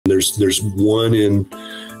There's one in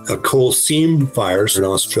a coal seam fires in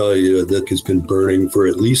Australia that has been burning for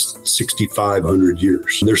at least 6,500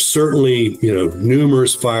 years. There's certainly,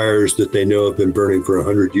 numerous fires that they know have been burning for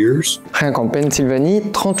 100 years. Rien qu'en Pennsylvanie,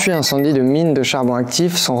 38 incendies de mines de charbon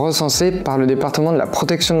actifs sont recensés par le département de la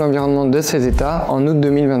protection de l'environnement de ces États en août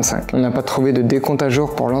 2025. On n'a pas trouvé de décompte à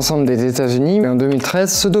jour pour l'ensemble des États-Unis, mais en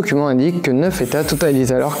 2013, ce document indique que 9 États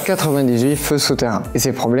totalisent alors 98 feux souterrains. Et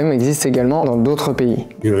ces problèmes existent également dans d'autres pays.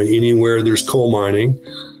 Anywhere there's coal mining,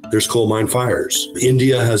 there's coal mine fires.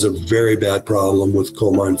 India has a very bad problem with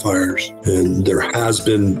coal mine fires, and there has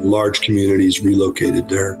been large communities relocated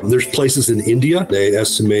there. There's places in India, they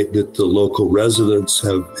estimate that the local residents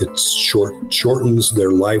shortens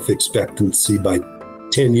their life expectancy by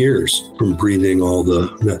 10 years from breathing all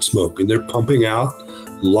that smoke. And they're pumping out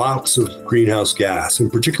lots of greenhouse gas,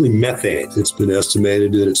 and particularly methane. It's been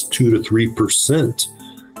estimated that it's 2 to 3%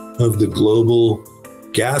 of the global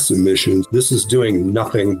gas emissions. This is doing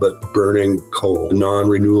nothing but burning coal, a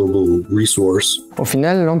non-renewable resource. Au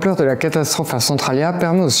final, l'ampleur de la catastrophe à Centralia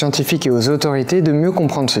permet aux scientifiques et aux autorités de mieux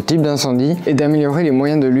comprendre ce type d'incendie et d'améliorer les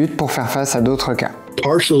moyens de lutte pour faire face à d'autres cas.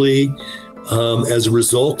 Partially, as a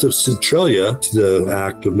result of Centralia, the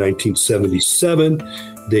Act of 1977,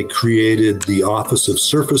 they created the Office of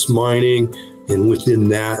Surface Mining, and within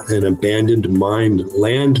that, an abandoned mine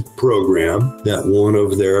land program that one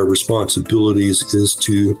of their responsibilities is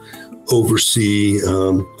to oversee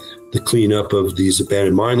the cleanup of these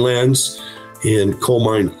abandoned mine lands and coal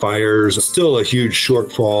mine fires. Still a huge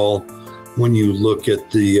shortfall when you look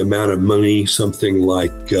at the amount of money something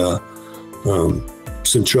like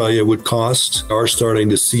Centralia would cost. Are starting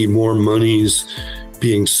to see more monies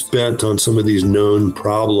being spent on some of these known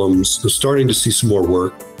problems. So starting to see some more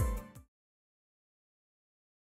work.